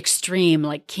extreme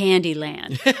like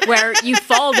Candyland, where you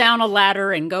fall down a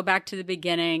ladder and go back to the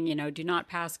beginning, you know, do not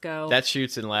pass go. That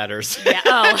Chutes and Ladders. Yeah.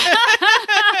 Oh.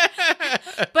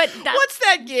 But what's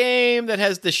that game that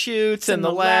has the chutes and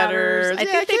the ladders? I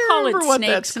think they call it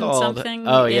Snakes and something.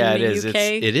 Oh yeah, in it the is. UK.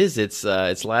 It is. It's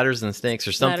ladders and snakes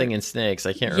or something in snakes.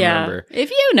 I can't remember.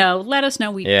 If you know, let us know.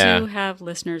 We do have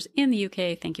listeners in the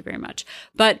UK. Thank you very much.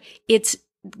 But it's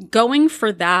going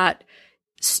for that.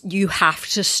 You have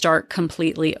to start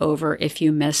completely over if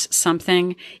you miss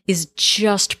something is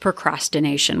just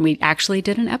procrastination. We actually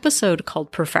did an episode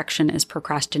called Perfection is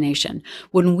Procrastination.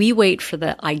 When we wait for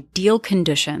the ideal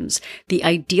conditions, the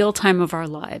ideal time of our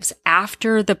lives,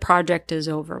 after the project is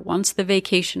over, once the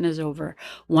vacation is over,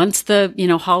 once the, you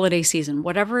know, holiday season,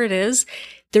 whatever it is,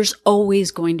 there's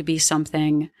always going to be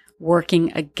something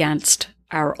working against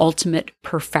our ultimate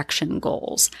perfection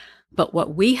goals. But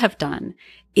what we have done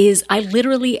is I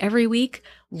literally every week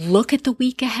look at the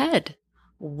week ahead.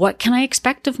 What can I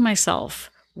expect of myself?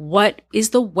 What is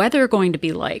the weather going to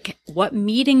be like? What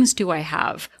meetings do I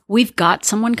have? We've got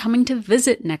someone coming to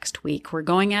visit next week. We're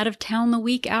going out of town the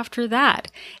week after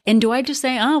that. And do I just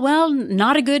say, oh, well,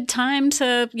 not a good time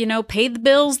to, you know, pay the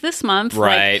bills this month.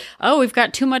 Right. Like, oh, we've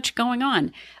got too much going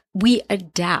on. We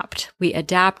adapt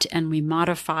and we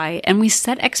modify and we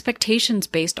set expectations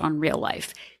based on real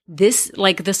life. This,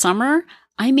 like the summer,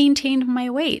 I maintained my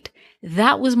weight.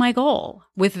 That was my goal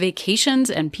with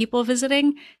vacations and people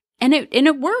visiting. And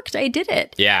it worked. I did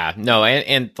it. Yeah, no,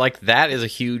 and like that is a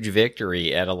huge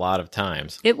victory at a lot of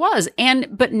times. It was.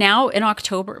 But now in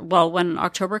October, well, when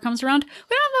October comes around, we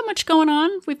don't have that much going on.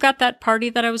 We've got that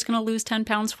party that I was going to lose 10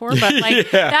 pounds for, but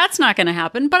like that's not going to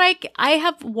happen. But I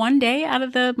have one day out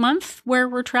of the month where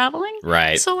we're traveling.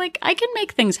 Right. So like I can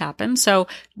make things happen. So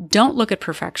don't look at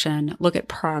perfection, look at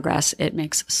progress. It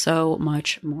makes so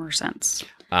much more sense.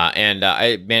 And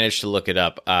I managed to look it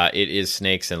up. It is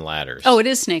Snakes and Ladders. Oh, it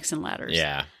is Snakes and Ladders.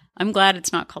 Yeah. I'm glad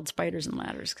it's not called Spiders and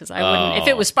Ladders because I wouldn't. If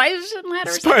it was Spiders and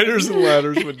Ladders, Spiders and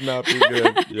Ladders would not be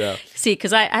good. Yeah. See,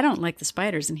 because I don't like the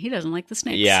spiders and he doesn't like the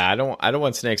snakes. Yeah, I don't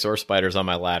want snakes or spiders on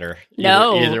my ladder.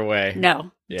 Either way.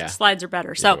 No. Yeah. Slides are better.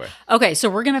 Either So way. okay, so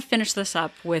we're gonna finish this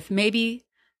up with maybe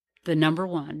the number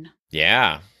one.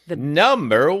 Yeah.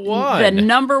 Number one. The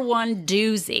number one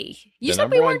doozy. You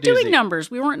said we weren't doing numbers.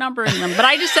 We weren't numbering them. But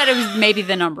I just said it was maybe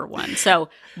the number one. So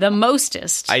the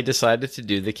mostest. I decided to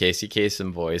do the Casey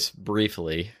Kasem voice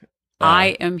briefly.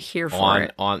 I am here for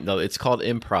it. No, it's called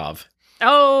improv.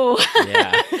 Oh.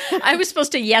 Yeah. I was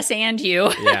supposed to yes and you.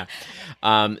 Yeah.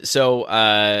 So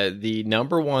the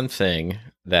number one thing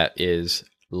that is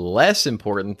less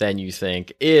important than you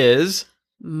think is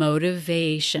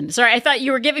motivation. Sorry, I thought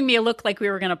you were giving me a look like we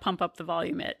were going to pump up the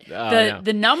volume.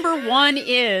 The number one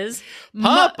is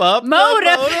pump up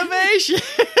motivation.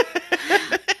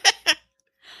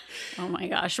 Oh my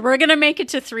gosh, we're going to make it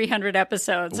to 300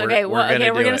 episodes. We're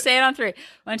going to say it on 3.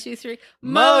 1, 2, 3.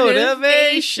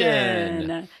 Motivation.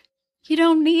 You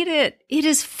don't need it. It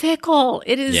is fickle.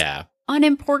 It is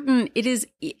unimportant. It is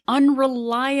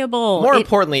unreliable. More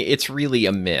importantly, it's really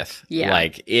a myth. Yeah.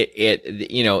 Like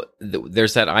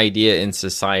there's that idea in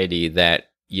society that,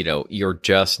 you're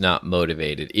just not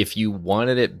motivated. If you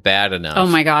wanted it bad enough, oh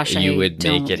my gosh, you I would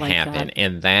make it like happen. that.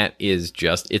 And that is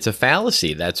it's a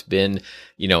fallacy. That's been,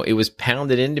 it was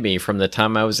pounded into me from the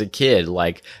time I was a kid.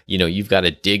 Like, you've got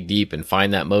to dig deep and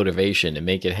find that motivation and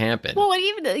make it happen. Well,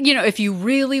 even, if you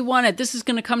really want it, this is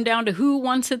going to come down to who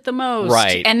wants it the most.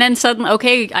 Right. And then suddenly,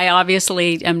 okay, I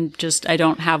obviously I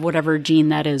don't have whatever gene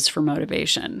that is for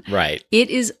motivation. Right. It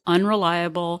is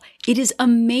unreliable. It is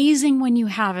amazing when you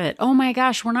have it. Oh my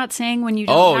gosh, we're not saying when you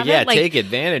don't have it. Take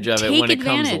advantage of it when it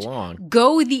comes along.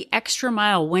 Go the extra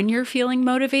mile when you're feeling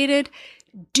motivated.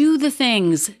 Do the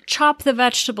things, chop the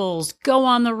vegetables, go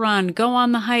on the run, go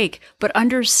on the hike, but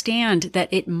understand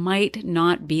that it might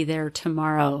not be there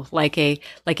tomorrow. Like a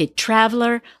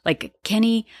traveler, like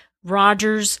Kenny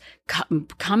Rogers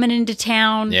coming into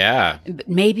town. Yeah.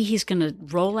 Maybe he's going to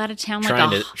roll out of town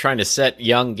trying to set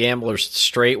young gamblers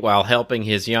straight while helping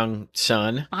his young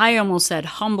son. I almost said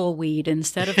humbleweed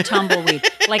instead of tumbleweed.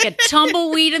 Like a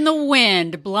tumbleweed in the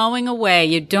wind blowing away.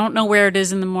 You don't know where it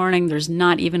is in the morning. There's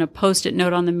not even a Post-it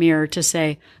note on the mirror to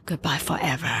say goodbye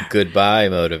forever. Goodbye,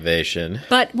 motivation.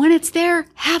 But when it's there,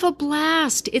 have a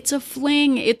blast. It's a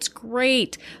fling. It's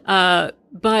great.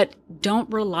 But don't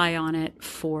rely on it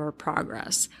for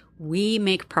progress. We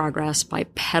make progress by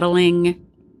pedaling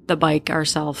the bike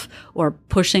ourselves or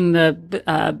pushing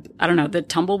the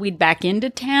tumbleweed back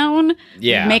into town.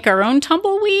 Yeah. Make our own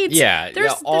tumbleweeds. Yeah.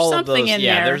 There's something in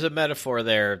there. There's a metaphor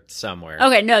there somewhere.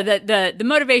 Okay. No, the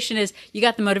motivation is you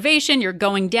got the motivation. You're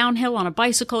going downhill on a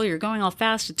bicycle. You're going all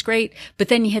fast. It's great. But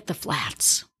then you hit the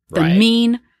flats, the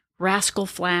mean rascal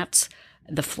flats.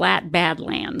 The flat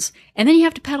badlands, and then you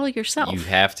have to pedal yourself. You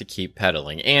have to keep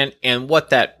pedaling. And what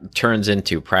that turns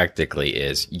into practically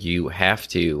is you have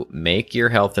to make your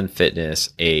health and fitness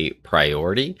a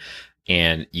priority,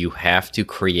 and you have to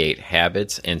create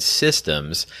habits and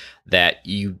systems that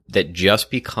just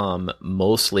become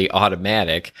mostly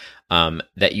automatic,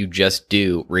 that you just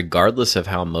do regardless of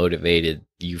how motivated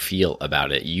you feel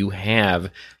about it. You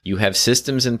have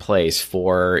systems in place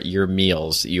for your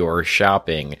meals, your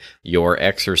shopping, your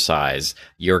exercise,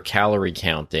 your calorie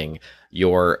counting,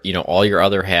 your, all your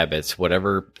other habits,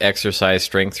 whatever exercise,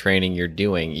 strength training you're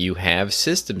doing, you have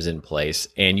systems in place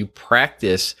and you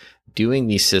practice doing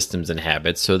these systems and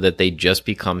habits so that they just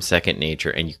become second nature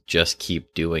and you just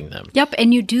keep doing them. Yep.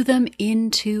 And you do them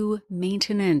into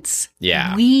maintenance.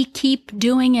 Yeah. We keep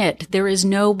doing it. There is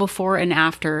no before and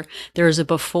after. There is a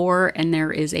before and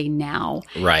there is a now.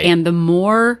 Right. And the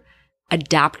more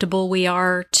adaptable we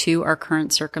are to our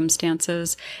current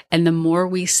circumstances, and the more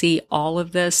we see all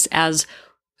of this as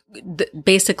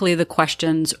basically the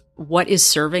questions, what is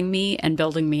serving me and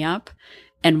building me up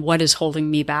and what is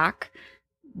holding me back?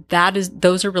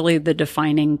 Those are really the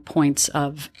defining points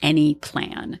of any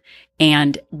plan.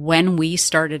 And when we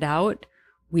started out,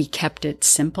 we kept it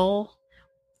simple.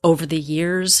 Over the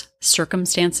years,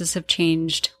 circumstances have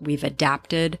changed. We've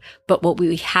adapted. But what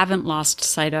we haven't lost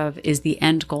sight of is the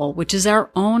end goal, which is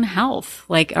our own health,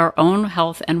 like our own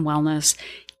health and wellness.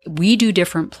 We do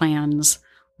different plans.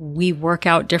 We work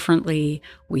out differently.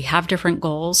 We have different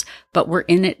goals, but we're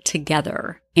in it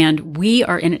together. And we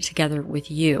are in it together with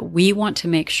you. We want to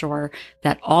make sure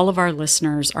that all of our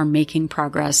listeners are making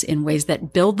progress in ways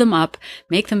that build them up,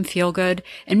 make them feel good,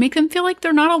 and make them feel like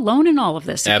they're not alone in all of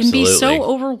this. It Absolutely. can be so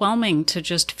overwhelming to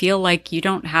just feel like you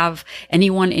don't have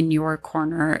anyone in your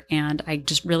corner. And I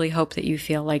just really hope that you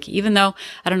feel like, even though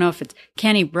I don't know if it's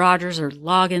Kenny Rogers or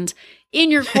Loggins in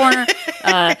your corner,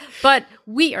 but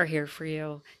we are here for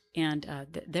you. And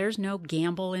there's no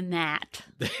gamble in that.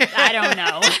 I don't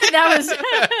know.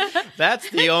 That's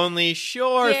the only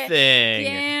sure thing.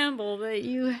 Gamble that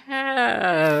you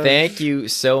have. Thank you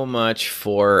so much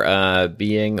for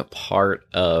being a part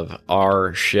of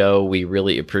our show. We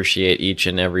really appreciate each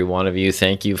and every one of you.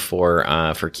 Thank you for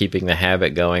keeping the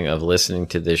habit going of listening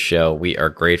to this show. We are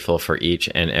grateful for each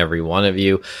and every one of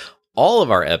you. All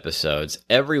of our episodes,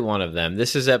 every one of them.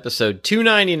 This is episode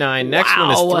 299. Next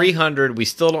one is 300. We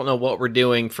still don't know what we're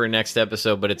doing for next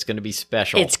episode, but it's going to be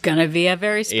special. It's going to be a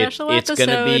very special episode. It's going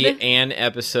to be an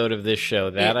episode of this show.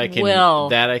 That I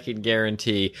can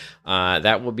guarantee.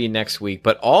 That will be next week.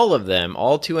 But all of them,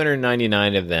 all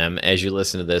 299 of them, as you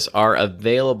listen to this, are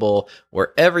available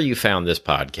wherever you found this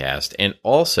podcast, and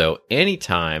also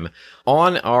anytime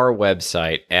on our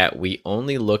website at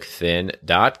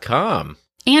weonlylookthin.com.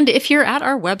 And if you're at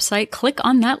our website, click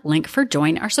on that link for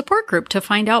Join Our Support Group to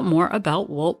find out more about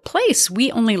Wolt Place.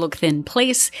 We Only Look Thin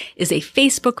Place is a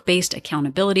Facebook-based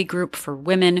accountability group for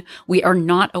women. We are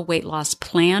not a weight loss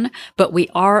plan, but we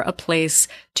are a place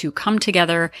to come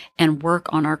together and work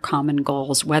on our common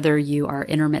goals, whether you are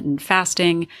intermittent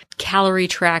fasting, calorie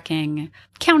tracking,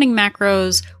 counting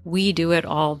macros. We do it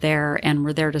all there, and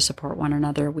we're there to support one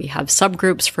another. We have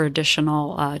subgroups for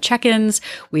additional check-ins.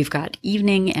 We've got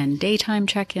evening and daytime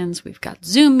check-ins. We've got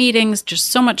Zoom meetings, just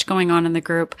so much going on in the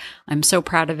group. I'm so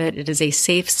proud of it. It is a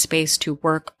safe space to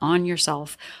work on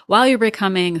yourself while you're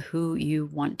becoming who you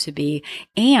want to be,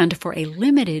 and for a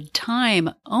limited time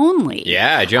only.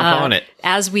 Yeah, jump on it.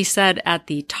 As we said at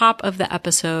the top of the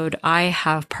episode, I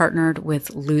have partnered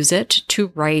with Lose It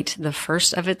to write the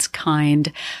first of its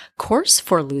kind course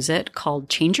for Lose It called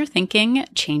Change Your Thinking,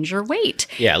 Change Your Weight.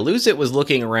 Yeah, Lose It was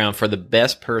looking around for the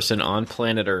best person on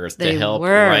planet Earth to help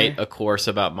write a course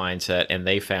about mindset, and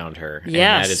they found her. Yes.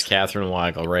 And that is Catherine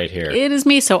Weigel right here. It is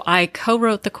me. So I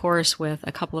co-wrote the course with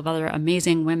a couple of other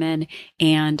amazing women,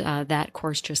 and that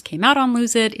course just came out on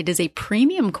Lose It. It is a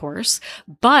premium course,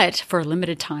 but for a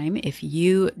limited time, if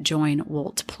you join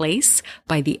Wolt Place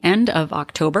by the end of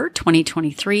October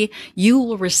 2023, you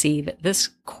will receive this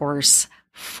course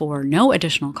for no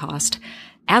additional cost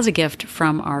as a gift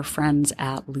from our friends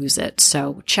at Lose It.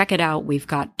 So check it out. We've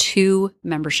got 2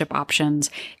 membership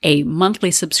options, a monthly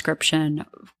subscription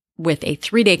with a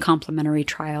 3-day complimentary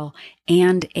trial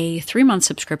and a 3-month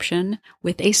subscription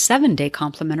with a 7-day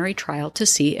complimentary trial to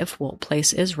see if Wolt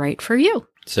Place is right for you.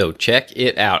 So check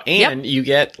it out. And you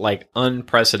get like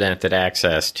unprecedented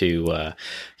access to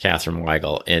Catherine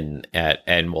Weigel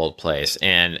at Wolt Place.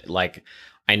 And like,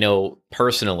 I know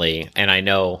personally, and I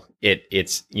know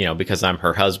it's, you know, because I'm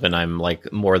her husband, I'm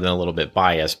like more than a little bit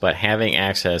biased, but having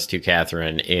access to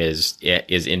Catherine is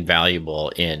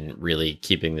invaluable in really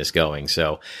keeping this going.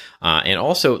 So, and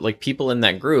also like people in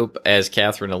that group, as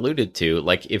Catherine alluded to,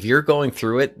 like if you're going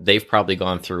through it, they've probably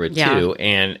gone through it too.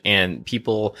 And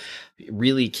people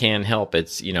really can help and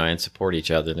support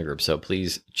each other in the group. So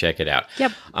please check it out.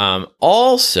 Yep.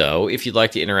 Also, if you'd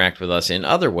like to interact with us in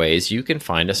other ways, you can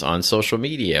find us on social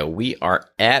media. We are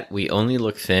at We Only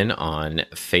Look Thin on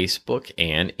Facebook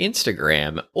and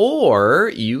Instagram,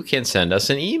 or you can send us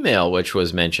an email, which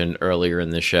was mentioned earlier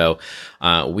in the show.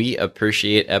 We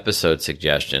appreciate episode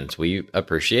suggestions. We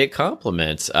appreciate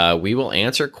compliments. We will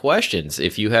answer questions.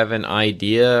 If you have an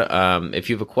idea, if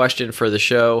you have a question for the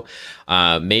show,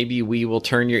 maybe we will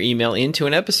turn your email into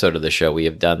an episode of the show. We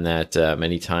have done that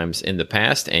many times in the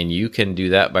past, and you can do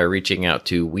that by reaching out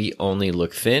to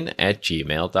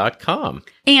weonlylookthin@gmail.com.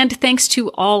 And thanks to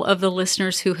all of the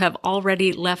listeners who have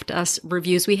already left us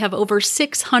reviews. We have over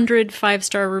 600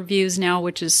 5-star reviews now,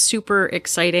 which is super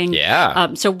exciting.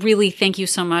 Yeah. So really, thank you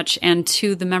so much. And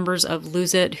to the members of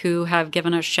Lose It who have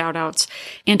given us shout outs,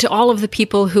 and to all of the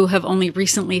people who have only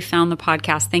recently found the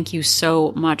podcast, thank you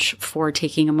so much for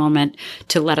taking a moment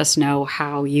to let us know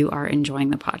how you are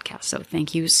enjoying the podcast. So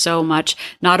thank you so much.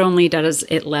 Not only does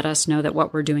it let us know that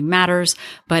what we're doing matters,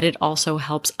 but it also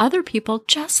helps other people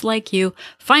just like you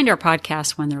find our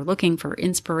podcast when they're looking for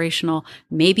inspirational,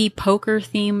 maybe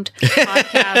poker-themed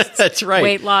podcasts. That's right.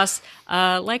 Weight loss,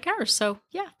 like ours. So,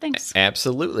 yeah, thanks.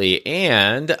 Absolutely.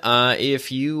 And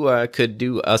if you could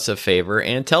do us a favor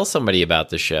and tell somebody about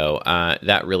the show,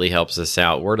 that really helps us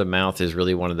out. Word of mouth is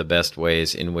really one of the best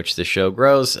ways in which the show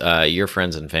grows. Your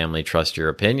friends and family trust your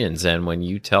opinions, and when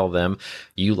you tell them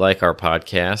you like our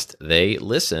podcast, they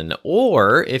listen.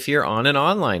 Or if you're on an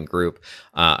online group,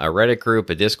 a Reddit group,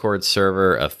 a Discord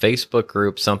server, a Facebook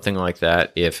group, something like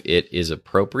that, if it is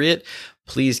appropriate,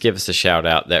 please give us a shout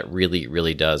out. That really,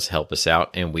 really does help us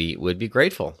out, and we would be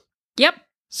grateful. Yep.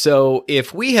 So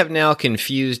if we have now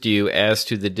confused you as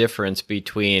to the difference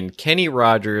between Kenny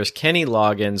Rogers, Kenny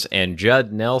Loggins, and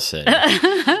Judd Nelson,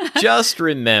 just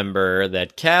remember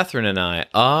that Catherine and I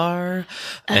are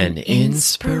an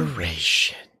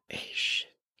inspiration.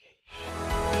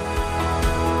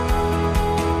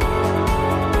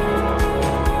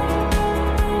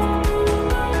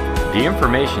 The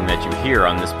information that you hear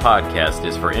on this podcast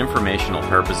is for informational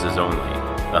purposes only.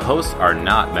 The hosts are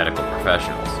not medical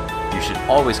professionals. You should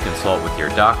always consult with your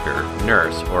doctor,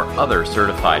 nurse, or other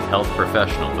certified health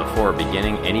professional before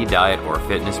beginning any diet or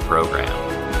fitness program.